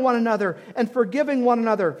 forbearing one another, and forgiving one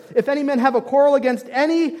another. If any man have a quarrel against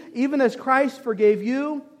any, even as Christ forgave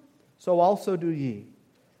you, so also do ye.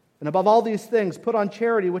 And above all these things, put on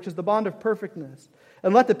charity, which is the bond of perfectness.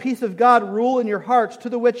 And let the peace of God rule in your hearts, to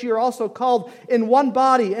the which ye are also called in one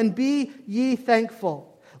body, and be ye thankful.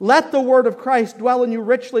 Let the word of Christ dwell in you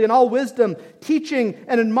richly in all wisdom, teaching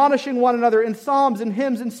and admonishing one another in psalms and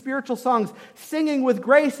hymns and spiritual songs, singing with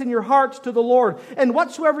grace in your hearts to the Lord. And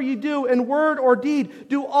whatsoever you do in word or deed,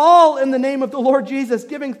 do all in the name of the Lord Jesus,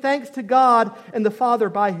 giving thanks to God and the Father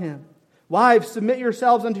by him. Wives, submit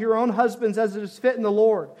yourselves unto your own husbands as it is fit in the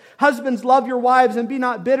Lord. Husbands, love your wives and be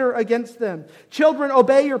not bitter against them. Children,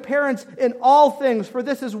 obey your parents in all things, for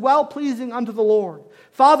this is well-pleasing unto the Lord.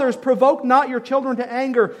 Fathers, provoke not your children to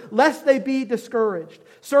anger, lest they be discouraged.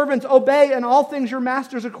 Servants, obey in all things your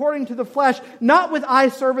masters according to the flesh, not with eye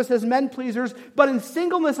service as men pleasers, but in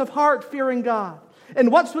singleness of heart, fearing God.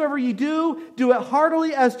 And whatsoever ye do, do it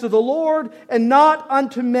heartily as to the Lord, and not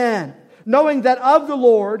unto men, knowing that of the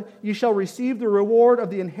Lord ye shall receive the reward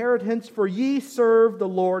of the inheritance, for ye serve the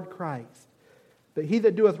Lord Christ. But he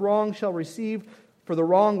that doeth wrong shall receive for the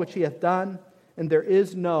wrong which he hath done, and there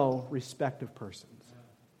is no respect of persons."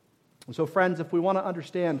 And so, friends, if we want to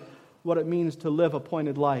understand what it means to live a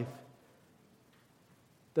pointed life,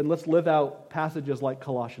 then let's live out passages like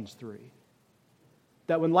Colossians 3.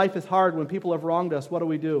 That when life is hard, when people have wronged us, what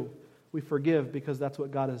do? We forgive, because that's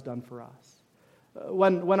what God has done for us.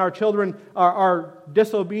 When our children are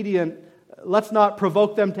disobedient, let's not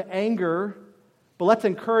provoke them to anger, but let's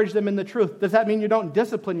encourage them in the truth. Does that mean you don't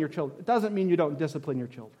discipline your children? It doesn't mean you don't discipline your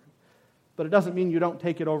children. But it doesn't mean you don't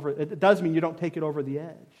take it over. It does mean you don't take it over the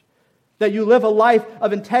edge. That you live a life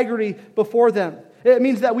of integrity before them. It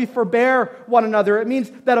means that we forbear one another. It means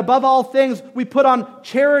that above all things, we put on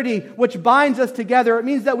charity, which binds us together. It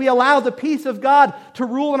means that we allow the peace of God to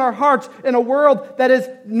rule in our hearts in a world that is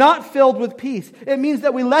not filled with peace. It means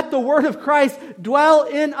that we let the word of Christ dwell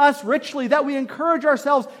in us richly, that we encourage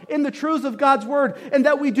ourselves in the truths of God's word, and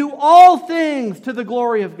that we do all things to the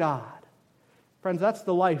glory of God. Friends, that's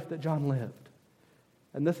the life that John lived.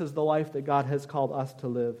 And this is the life that God has called us to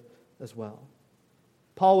live as well.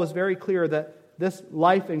 Paul was very clear that this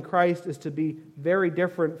life in Christ is to be very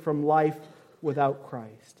different from life without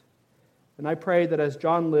Christ. And I pray that as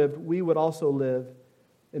John lived, we would also live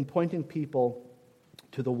in pointing people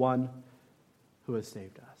to the one who has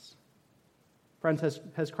saved us. Friends,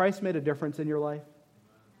 has Christ made a difference in your life?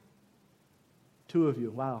 2 of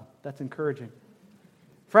you. Wow, that's encouraging.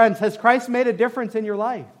 Friends, has Christ made a difference in your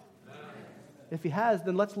life? If He has,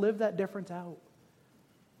 then let's live that difference out.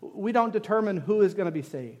 We don't determine who is going to be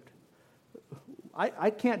saved.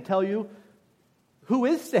 I can't tell you who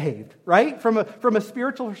is saved, right? From a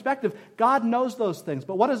spiritual perspective, God knows those things.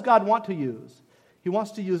 But what does God want to use? He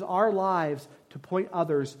wants to use our lives to point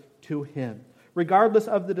others to Him. Regardless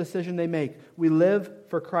of the decision they make, we live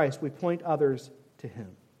for Christ. We point others to Him.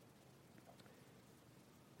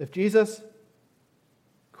 If Jesus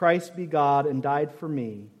Christ be God and died for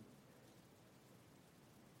me,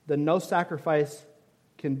 then no sacrifice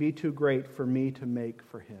can be too great for me to make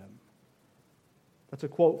for Him. That's a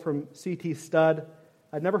quote from C.T. Studd.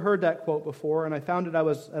 I'd never heard that quote before, and I found it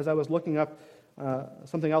as I was looking up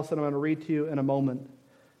something else that I'm going to read to you in a moment.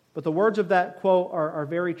 But the words of that quote are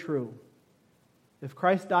very true. If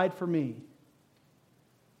Christ died for me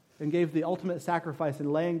and gave the ultimate sacrifice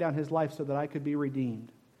in laying down His life so that I could be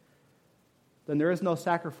redeemed, then there is no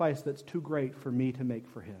sacrifice that's too great for me to make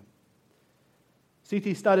for Him.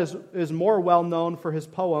 C.T. Studd is more well known for his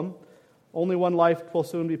poem, Only One Life Will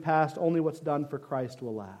Soon Be Past, Only What's Done for Christ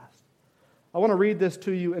Will Last. I want to read this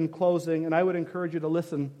to you in closing, and I would encourage you to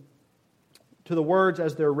listen to the words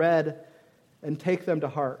as they're read and take them to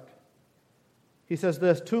heart. He says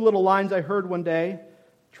this, 2 little lines I heard one day,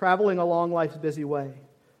 traveling along life's busy way,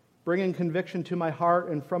 bringing conviction to my heart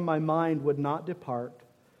and from my mind would not depart.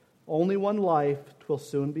 Only one life, 'twill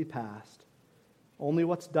soon be past. Only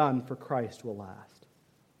what's done for Christ will last.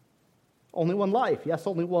 Only one life, yes,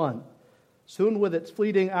 only one. Soon with its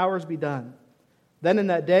fleeting hours be done. Then in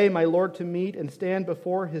that day my Lord to meet and stand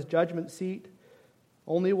before His judgment seat.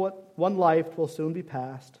 Only one life will soon be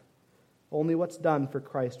past. Only what's done for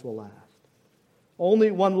Christ will last.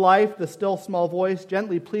 Only one life, the still small voice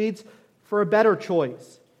gently pleads for a better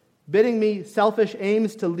choice, bidding me selfish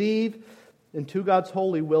aims to leave and to God's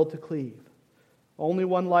holy will to cleave. Only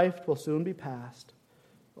one life will soon be past.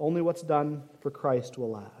 Only what's done for Christ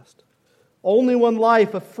will last. Only one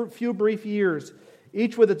life, a few brief years,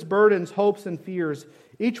 each with its burdens, hopes, and fears,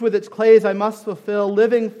 each with its clays I must fulfill,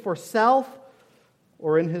 living for self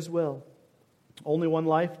or in His will. Only one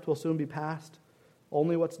life, 'twill soon be past.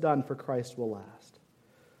 Only what's done for Christ will last.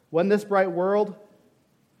 When this bright world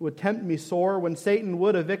would tempt me sore, when Satan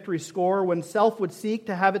would a victory score, when self would seek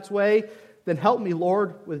to have its way, then help me,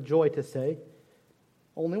 Lord, with joy to say,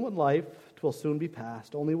 only one life, 'twill soon be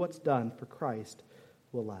past. Only what's done for Christ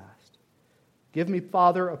will last. Give me,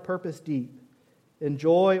 Father, a purpose deep, in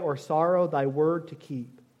joy or sorrow Thy word to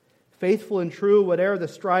keep. Faithful and true, whate'er the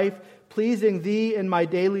strife, pleasing Thee in my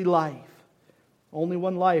daily life. Only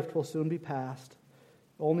one life 'twill soon be past.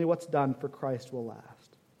 Only what's done for Christ will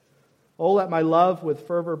last. Oh, let my love with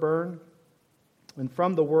fervor burn, and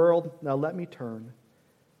from the world now let me turn,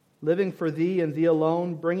 living for Thee and Thee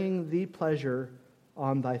alone, bringing Thee pleasure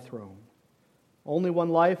on Thy throne. Only one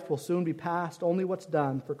life will soon be past. Only what's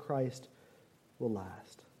done for Christ will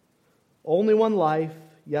last. Only one life,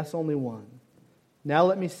 yes, only one. Now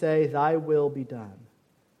let me say, Thy will be done.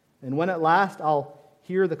 And when at last I'll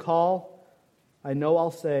hear the call, I know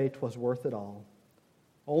I'll say 'twas worth it all.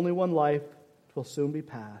 Only one life, 'twill soon be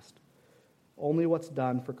past. Only what's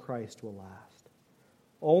done for Christ will last.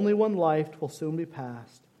 Only one life, 'twill soon be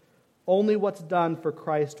past. Only what's done for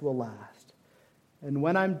Christ will last. And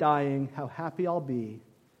when I'm dying, how happy I'll be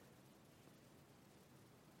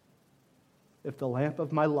if the lamp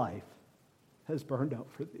of my life has burned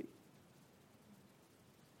out for Thee.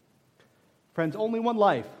 Friends, only one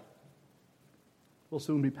life will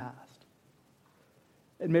soon be past.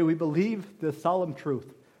 And may we believe this solemn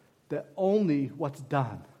truth that only what's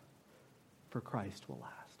done for Christ will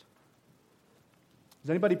last.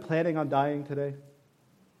 Is anybody planning on dying today?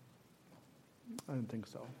 I don't think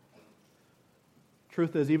so.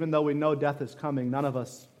 Truth is, even though we know death is coming, none of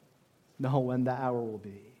us know when that hour will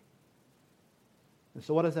be. And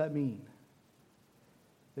so what does that mean?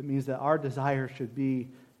 It means that our desire should be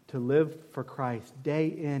to live for Christ day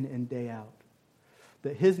in and day out.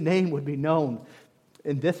 That His name would be known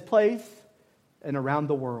in this place and around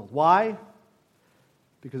the world. Why?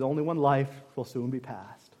 Because only one life will soon be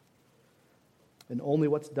passed. And only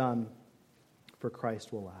what's done for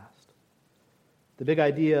Christ will last. The big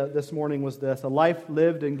idea this morning was this: a life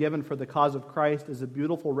lived and given for the cause of Christ is a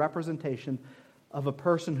beautiful representation of a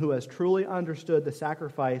person who has truly understood the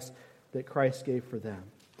sacrifice that Christ gave for them.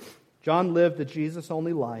 John lived a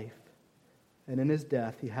Jesus-only life, and in his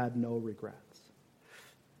death he had no regrets.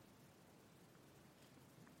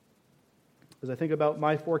 As I think about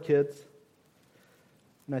my 4 kids,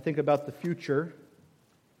 and I think about the future,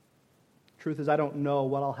 truth is I don't know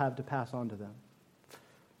what I'll have to pass on to them.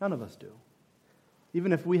 None of us do.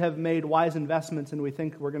 Even if we have made wise investments and we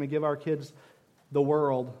think we're going to give our kids the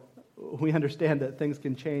world, we understand that things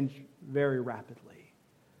can change very rapidly.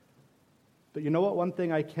 But you know what? One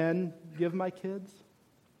thing I can give my kids?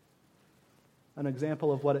 An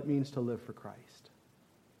example of what it means to live for Christ.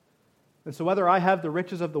 And so whether I have the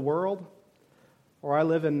riches of the world or I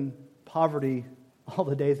live in poverty all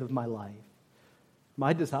the days of my life,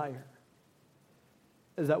 my desire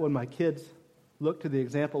is that when my kids look to the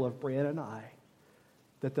example of Brianna and I,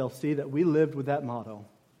 that they'll see that we lived with that motto: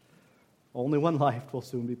 only one life will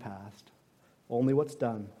soon be passed. Only what's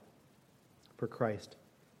done for Christ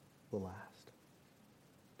will last.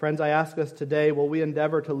 Friends, I ask us today, will we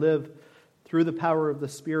endeavor to live through the power of the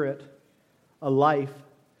Spirit a life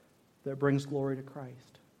that brings glory to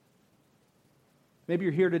Christ? Maybe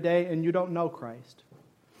you're here today and you don't know Christ.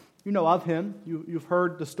 You know of Him. You've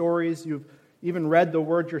heard the stories. You've even read the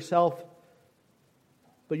Word yourself.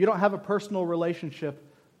 But you don't have a personal relationship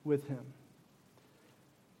with Him.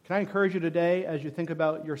 Can I encourage you today, as you think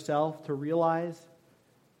about yourself, to realize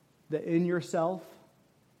that in yourself,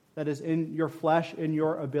 that is in your flesh, in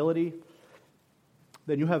your ability,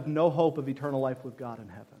 then you have no hope of eternal life with God in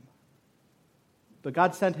heaven. But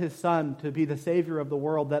God sent His Son to be the Savior of the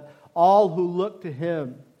world, that all who look to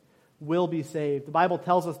Him will be saved. The Bible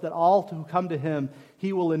tells us that all who come to Him,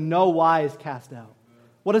 He will in no wise cast out.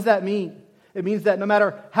 What does that mean? It means that no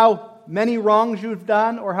matter how many wrongs you've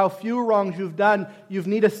done or how few wrongs you've done, you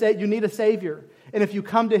need a Savior. And if you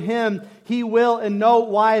come to Him, He will in no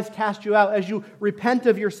wise cast you out as you repent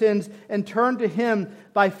of your sins and turn to Him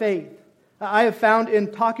by faith. I have found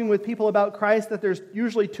in talking with people about Christ that there's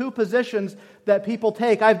usually 2 positions that people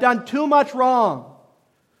take. I've done too much wrong.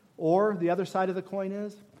 Or the other side of the coin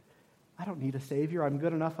is, I don't need a Savior. I'm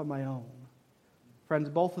good enough on my own. Friends,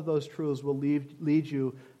 both of those truths will lead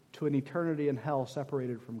you to an eternity in hell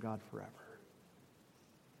separated from God forever.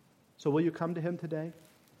 So will you come to Him today?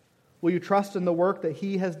 Will you trust in the work that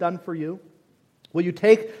He has done for you? Will you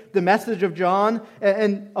take the message of John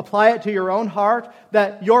and apply it to your own heart,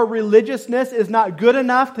 that your religiousness is not good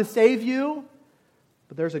enough to save you,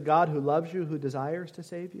 but there's a God who loves you, who desires to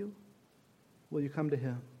save you? Will you come to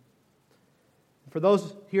Him? For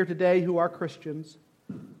those here today who are Christians,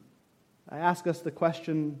 I ask us the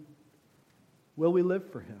question, will we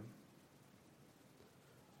live for Him?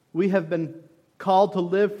 We have been called to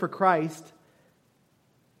live for Christ.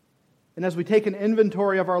 And as we take an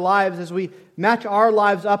inventory of our lives, as we match our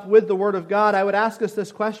lives up with the Word of God, I would ask us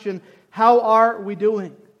this question: how are we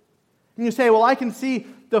doing? And you say, well, I can see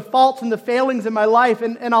the faults and the failings in my life,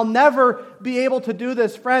 and I'll never be able to do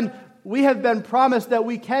this. Friend, we have been promised that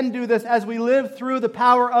we can do this as we live through the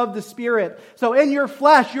power of the Spirit. So in your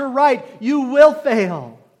flesh, you're right, you will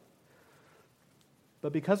fail.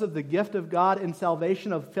 But because of the gift of God in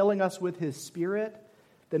salvation of filling us with His Spirit,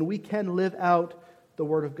 then we can live out the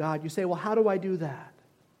Word of God. You say, well, how do I do that?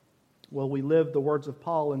 Well, we live the words of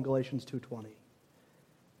Paul in Galatians 2:20.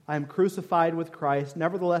 I am crucified with Christ,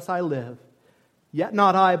 nevertheless I live. Yet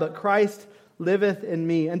not I, but Christ liveth in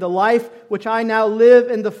me. And the life which I now live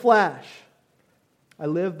in the flesh, I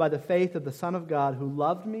live by the faith of the Son of God who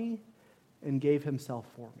loved me and gave Himself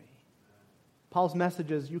for me. Paul's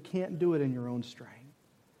message is you can't do it in your own strength,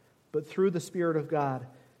 but through the Spirit of God,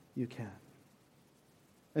 you can.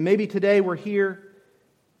 And maybe today we're here,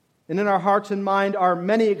 and in our hearts and mind are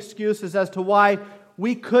many excuses as to why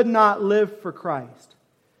we could not live for Christ.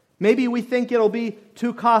 Maybe we think it'll be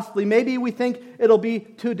too costly. Maybe we think it'll be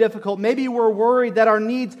too difficult. Maybe we're worried that our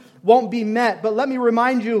needs won't be met. But let me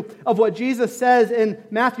remind you of what Jesus says in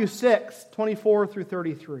Matthew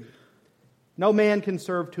 6:24-33. No man can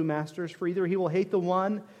serve 2 masters, for either he will hate the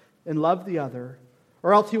one and love the other,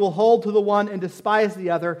 or else he will hold to the one and despise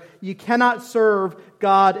the other. You cannot serve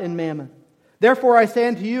God and mammon. Therefore I say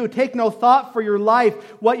unto you, take no thought for your life,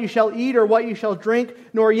 what you shall eat or what you shall drink,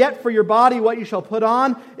 nor yet for your body what you shall put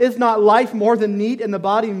on. Is not life more than meat, and the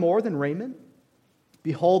body more than raiment?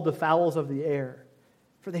 Behold the fowls of the air,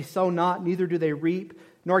 for they sow not, neither do they reap,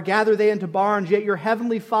 nor gather they into barns, yet your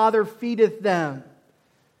heavenly Father feedeth them.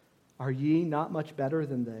 Are ye not much better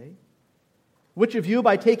than they? Which of you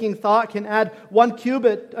by taking thought can add 1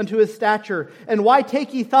 cubit unto his stature? And why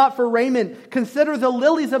take ye thought for raiment? Consider the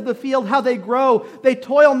lilies of the field, how they grow. They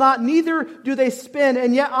toil not, neither do they spin.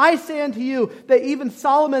 And yet I say unto you that even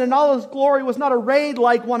Solomon in all his glory was not arrayed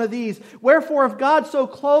like one of these. Wherefore if God so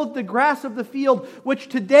clothed the grass of the field, which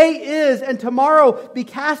today is and tomorrow be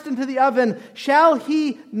cast into the oven, shall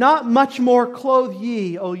he not much more clothe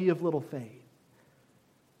ye, O ye of little faith?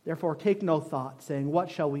 Therefore take no thought, saying, what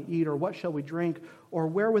shall we eat, or what shall we drink, or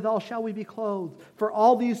wherewithal shall we be clothed? For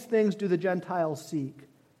all these things do the Gentiles seek.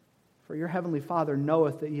 For your heavenly Father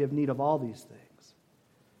knoweth that ye have need of all these things.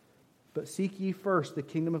 But seek ye first the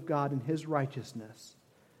kingdom of God and his righteousness,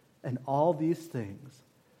 and all these things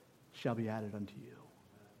shall be added unto you.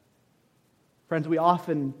 Friends, we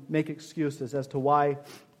often make excuses as to why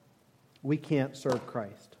we can't serve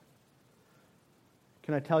Christ.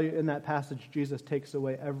 Can I tell you, in that passage, Jesus takes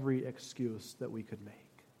away every excuse that we could make.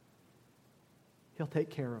 He'll take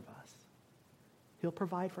care of us. He'll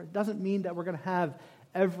provide for it. It doesn't mean that we're going to have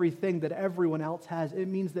everything that everyone else has. It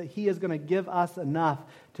means that he is going to give us enough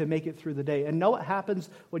to make it through the day. And know what happens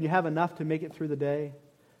when you have enough to make it through the day?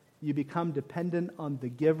 You become dependent on the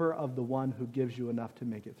giver of the one who gives you enough to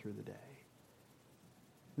make it through the day.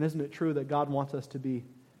 And isn't it true that God wants us to be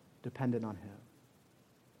dependent on him?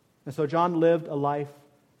 And so John lived a life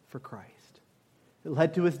for Christ. It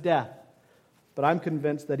led to his death. But I'm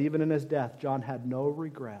convinced that even in his death, John had no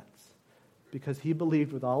regrets, because he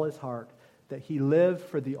believed with all his heart that he lived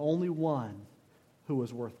for the only one who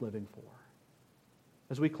was worth living for.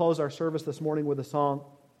 As we close our service this morning with a song,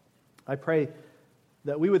 I pray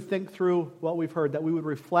that we would think through what we've heard, that we would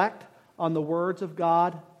reflect on the words of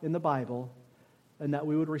God in the Bible, and that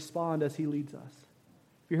we would respond as he leads us.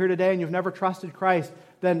 If you're here today and you've never trusted Christ,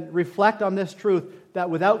 then reflect on this truth, that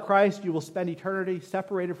without Christ you will spend eternity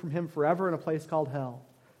separated from him forever in a place called hell.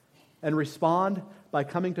 And respond by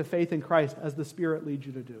coming to faith in Christ as the Spirit leads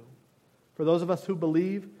you to do. For those of us who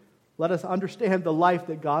believe, let us understand the life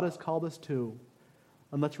that God has called us to,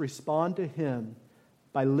 and let's respond to him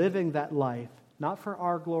by living that life, not for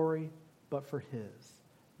our glory, but for his,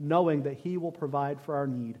 knowing that he will provide for our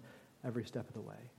need every step of the way.